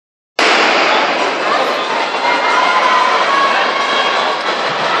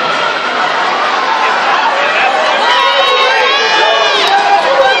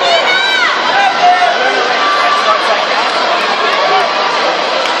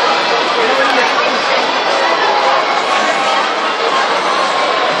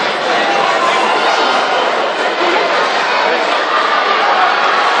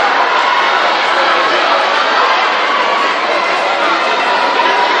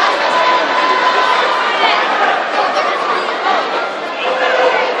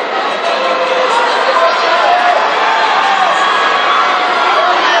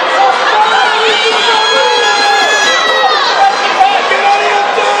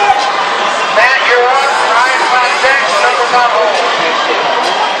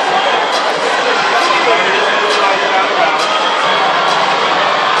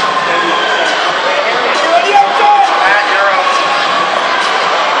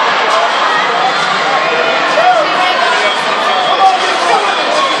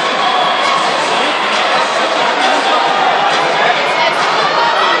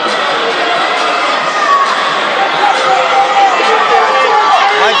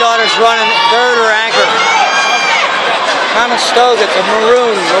is running third or anchor. Conestoga, it's a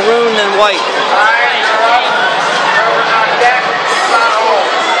maroon and white.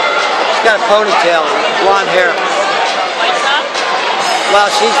 She's got a ponytail, blonde hair. Well,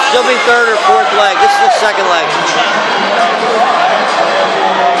 she'll be third or fourth leg. This is the second leg.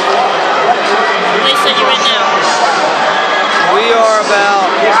 They said you're in now. We are about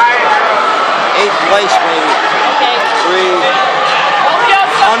 8th place, maybe. Okay. 3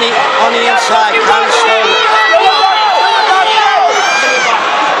 on the inside. Conestoga.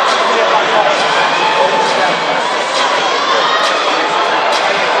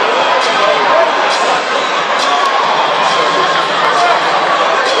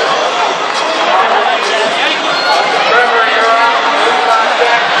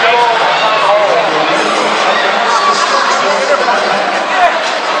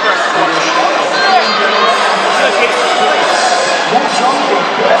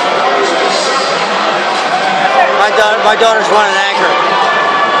 My daughter's running anchor.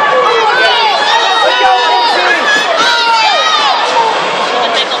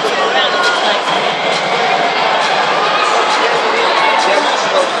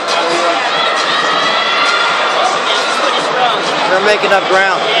 They're making up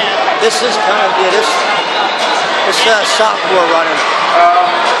ground. This is kind of this sophomore running. Hold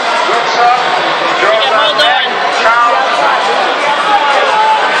on.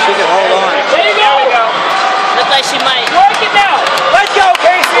 She can hold on. There you go. Looks like she might. Work it now. Let's go,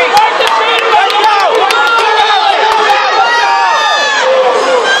 Casey. Work the speed. Let's go.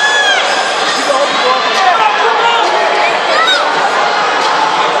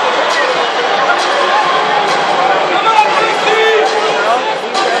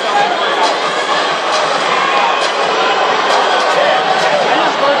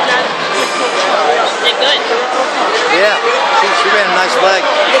 Yeah, she ran a nice leg.